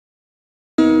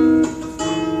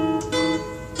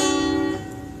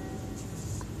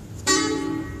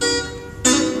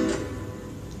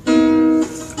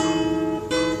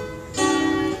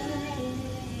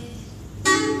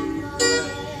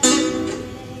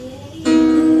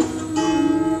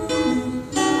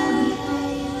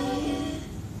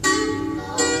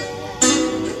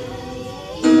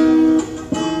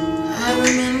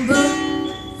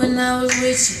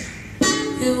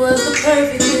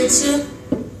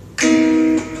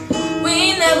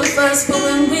fuss, but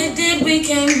when we did, we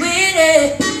came with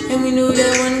it. And we knew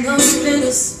that wasn't gonna split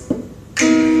us.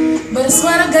 But I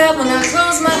swear to God, when I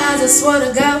close my eyes, I swear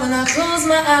to God, when I close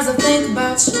my eyes, I think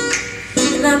about you.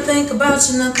 And I think about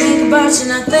you, and I think about you,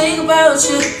 and I think about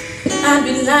you. I'd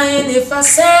be lying if I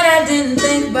said I didn't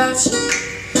think about you.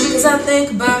 Cause I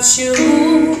think about you.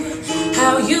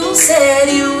 How you said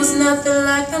you was nothing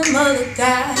like them other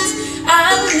guys.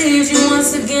 I believed you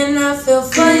once again, I fell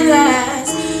for your lies.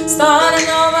 Starting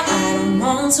over, I don't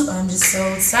want to, I'm just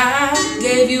so tired.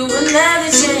 Gave you another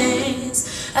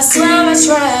chance, I swear I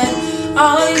tried.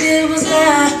 All you did was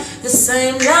lie, the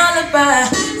same lullaby.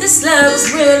 This love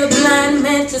was real, a blind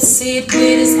man could see it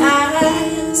with his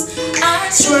eyes. I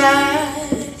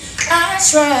tried, I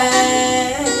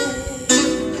tried.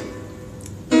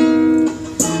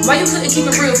 Why you couldn't keep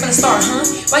it real from the start, huh?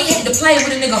 Why you had to play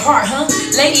with a nigga heart, huh?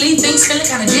 Lately things feeling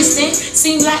kinda distant,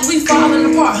 seem like we falling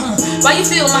apart, huh? Why you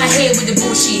fill my head with the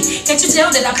bullshit? Can't you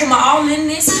tell that I put my all in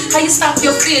this? How you stop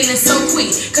your feelings so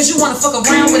quick? Cause you wanna fuck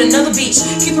around with another bitch.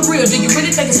 Keep it real, do you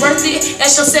really think it's worth it?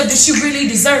 Ask yourself, did she really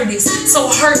deserve this? So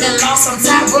hurt and lost on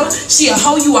Tierra. She a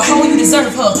hoe, you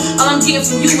deserve her. All I'm getting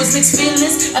from you is mixed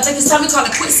feelings. I think it's time we call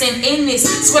it quits and end this.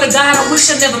 Swear to God, I wish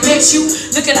I never met you.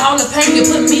 Look at all the pain you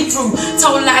put me through.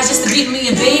 Told lies just to get me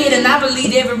in bed, and I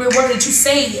believed every word that you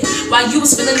said. While you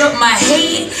was filling up my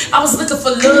head, I was looking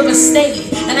for love instead.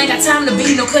 And I ain't got time to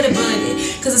be no cutty buddy,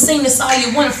 cause it seemed that's all you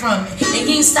wanted from me. And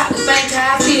you ain't stop to think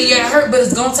how I feel. Yeah, it hurt, but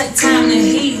it's gonna take time to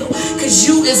heal. Cause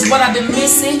you is what I've been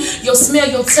missing. Your smell,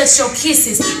 your touch, your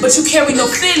kisses. But you carry no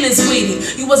feelings with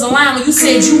it. You wasn't lying when you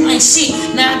said you ain't shit.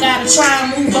 Now I gotta try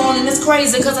and move on, and it's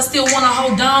crazy cause I still wanna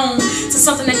hold on to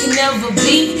something that can never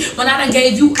be. When I done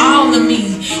gave you all of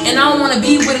me, and I don't wanna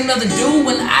be with another dude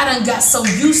when I done got so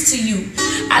used to you.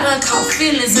 I done caught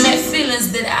feelings, met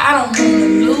feelings that I don't wanna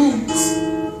lose.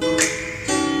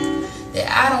 That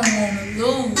I don't wanna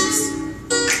lose.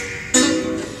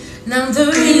 Now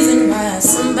the reason why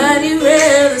somebody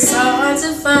real is hard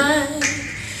to find,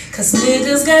 cause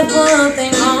niggas got one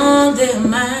thing on their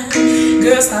mind.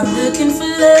 Girl, stop looking for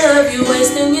love, you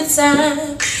wasting your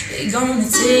time. They gonna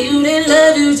tell you they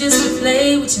love you just to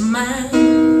play with your mind.